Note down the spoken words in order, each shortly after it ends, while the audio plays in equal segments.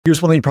Here's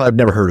one that you probably have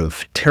never heard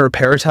of.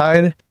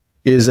 Teriparatide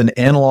is an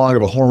analog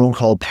of a hormone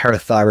called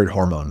parathyroid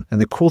hormone. And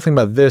the cool thing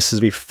about this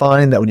is we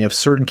find that when you have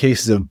certain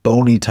cases of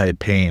bony type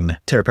pain,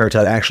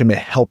 teriparatide actually may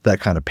help that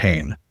kind of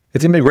pain.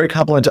 It's going to be a great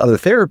complement to other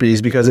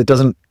therapies because it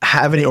doesn't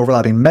have any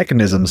overlapping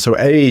mechanisms. So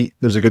A,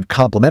 there's a good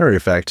complementary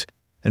effect,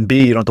 and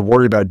B, you don't have to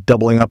worry about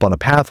doubling up on a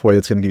pathway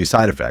that's going to give you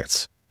side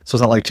effects. So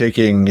it's not like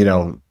taking,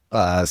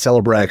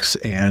 Celebrex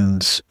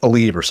and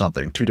Aleve or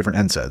something, two different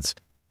NSAIDs,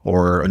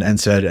 or an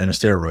NSAID and a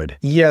steroid.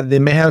 Yeah, they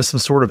may have some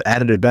sort of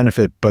additive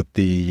benefit, but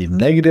the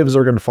negatives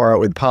are going to far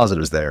outweigh the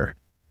positives there.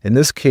 In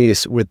this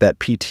case, with that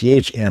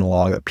PTH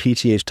analog, a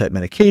PTH type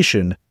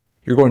medication,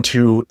 you're going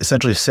to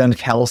essentially send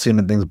calcium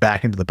and things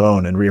back into the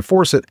bone and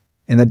reinforce it.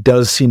 And that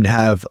does seem to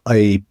have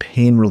a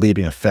pain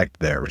relieving effect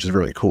there, which is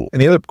really cool.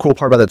 And the other cool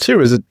part about that too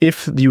is that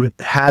if you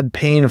had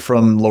pain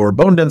from lower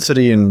bone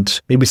density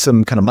and maybe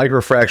some kind of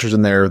microfractures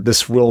in there,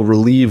 this will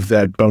relieve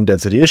that bone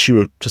density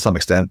issue to some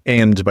extent.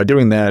 And by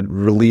doing that,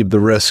 relieve the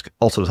risk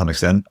also to some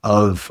extent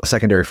of a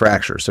secondary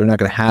fracture. So you're not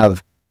going to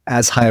have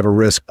as high of a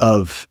risk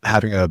of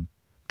having a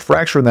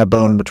fracture in that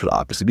bone, which would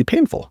obviously be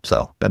painful.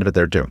 So benefit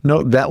there too.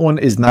 No, that one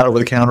is not over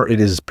the counter.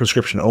 It is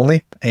prescription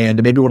only. And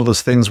it may be one of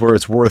those things where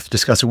it's worth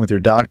discussing with your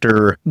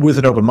doctor with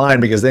an open mind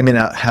because they may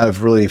not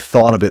have really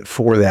thought of it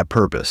for that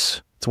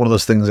purpose. It's one of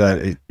those things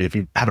that if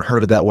you haven't heard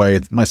of it that way,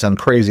 it might sound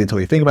crazy until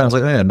you think about it. It's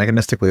like, yeah,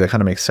 mechanistically, that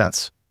kind of makes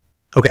sense.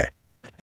 Okay.